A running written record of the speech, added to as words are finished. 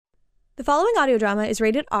The following audio drama is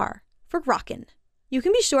rated R for Rockin'. You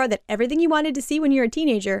can be sure that everything you wanted to see when you're a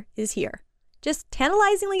teenager is here. Just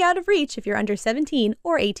tantalizingly out of reach if you're under 17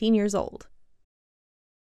 or 18 years old.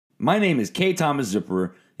 My name is K. Thomas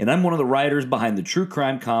Zipperer, and I'm one of the writers behind the true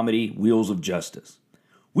crime comedy Wheels of Justice.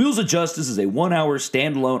 Wheels of Justice is a 1-hour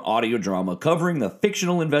standalone audio drama covering the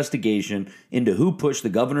fictional investigation into who pushed the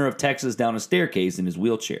governor of Texas down a staircase in his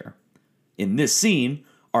wheelchair. In this scene,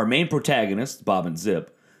 our main protagonists, Bob and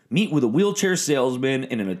Zip, meet with a wheelchair salesman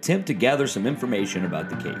in an attempt to gather some information about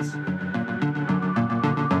the case.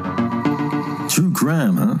 True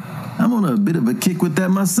crime, huh? I'm on a bit of a kick with that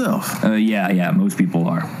myself. Yeah, most people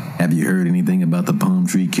are. Have you heard anything about the Palm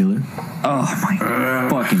Tree Killer? Oh my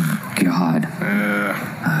fucking God.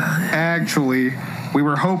 Actually, we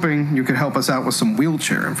were hoping you could help us out with some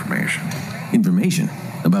wheelchair information. Information?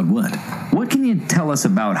 About what? What can you tell us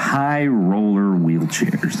about high roller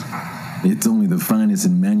wheelchairs? It's only the finest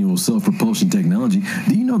in manual self-propulsion technology.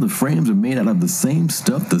 Do you know the frames are made out of the same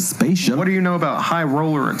stuff the space shuttle? What do you know about High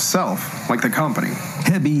Roller itself, like the company?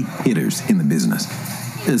 Heavy hitters in the business,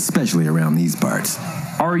 especially around these parts.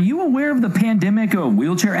 Are you aware of the pandemic of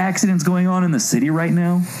wheelchair accidents going on in the city right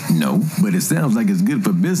now? No, but it sounds like it's good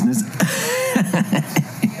for business.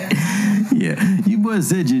 Yeah, you boys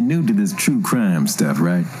said you're new to this true crime stuff,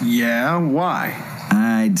 right? Yeah, why?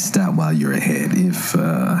 I'd stop while you're ahead. If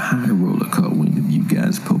High Roller caught wind of you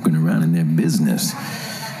guys poking around in their business,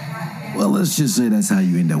 well, let's just say that's how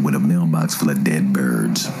you end up with a mailbox full of dead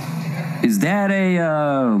birds. Is that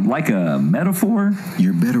like a metaphor?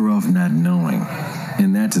 You're better off not knowing.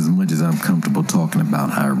 And that's as much as I'm comfortable talking about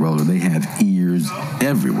High Roller. They have ears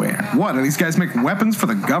everywhere. What, do these guys make weapons for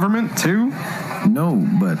the government, too? No,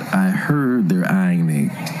 but I heard they're eyeing the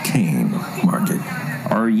cane market.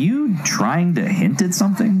 Are you trying to hint at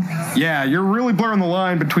something? Yeah, you're really blurring the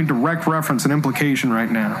line between direct reference and implication right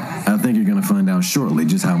now. I think you're going to find out shortly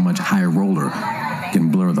just how much High Roller can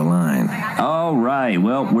blur the line. All right,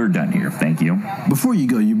 well, we're done here. Thank you. Before you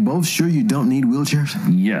go, you both sure you don't need wheelchairs?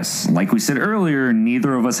 Yes, like we said earlier,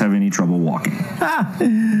 neither of us have any trouble walking.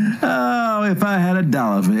 Oh, if I had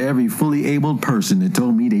 $1 for every fully abled person that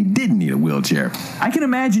told me they didn't need a wheelchair. I can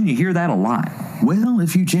imagine you hear that a lot. Well,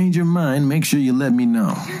 if you change your mind, make sure you let me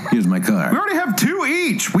know. Here's my card. We already have 2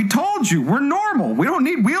 each. We told you, we're normal. We don't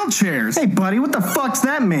need wheelchairs. Hey, buddy, what the fuck's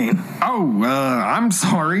that mean? Oh, I'm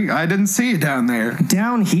sorry. I didn't see you down there.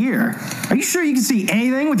 Down here? Are you sure you can see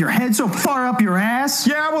anything with your head so far up your ass?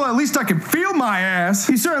 Yeah, well, at least I can feel my ass.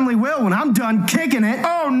 You certainly will when I'm done kicking it.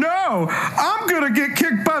 Oh, no. I'm gonna get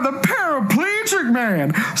kicked by the paraplegic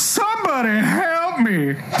man. Somebody help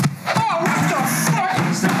me. Oh, what the fuck?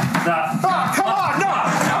 Stop. Oh, come on. No.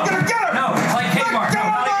 I'm gonna get him. No, like Kmart. Get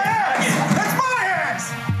on my ass. That's my ass.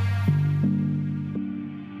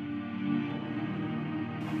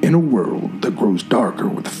 In a world that grows darker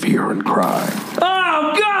with fear and crime.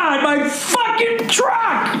 Oh, God, my fucking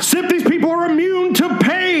truck! Zip, these people are immune to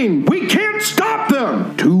pain. We can't stop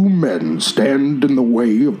them. 2 men stand in the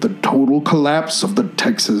way of the total collapse of the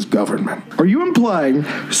Texas government. Are you implying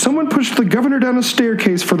someone pushed the governor down a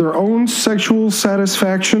staircase for their own sexual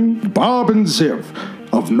satisfaction? Bob and Zip,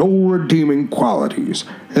 of no redeeming qualities,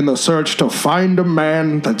 in the search to find a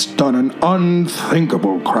man that's done an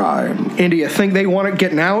unthinkable crime. And do you think they want it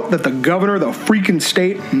getting out that the governor of the freaking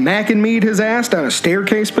state Mac-and-me'd his ass down a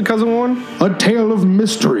staircase because of one? A tale of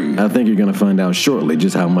mystery. I think you're going to find out shortly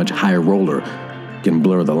just how much High Roller can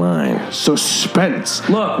blur the line. Suspense.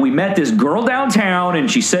 Look, we met this girl downtown,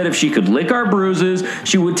 and she said if she could lick our bruises,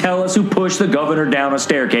 she would tell us who pushed the governor down a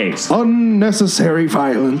staircase. Unnecessary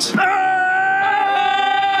violence.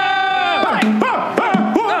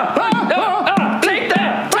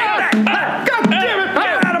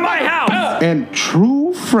 And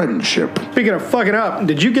true friendship. Speaking of fucking up,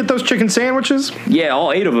 did you get those chicken sandwiches? Yeah,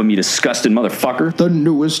 all 8 of them, you disgusting motherfucker. The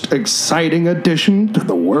newest exciting addition to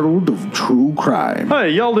the world of true crime. Hey,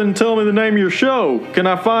 y'all didn't tell me the name of your show. Can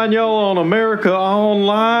I find y'all on America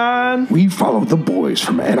Online? We follow the boys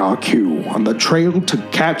from NRQ on the trail to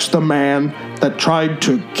catch the man that tried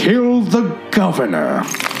to kill the governor.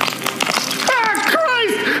 Ah,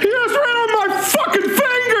 Christ! He has right on my fucking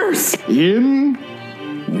fingers! In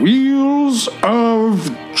Wheels of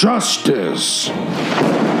Justice.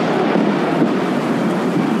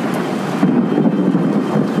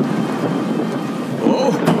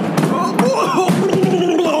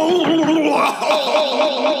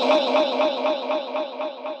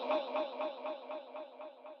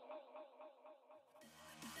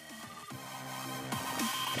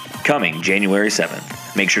 Coming January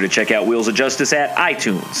 7th. Make sure to check out Wheels of Justice at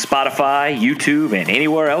iTunes, Spotify, YouTube, and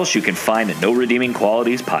anywhere else you can find a No Redeeming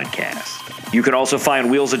Qualities podcast. You can also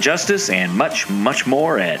find Wheels of Justice and much, much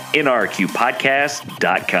more at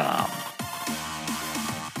nrqpodcast.com.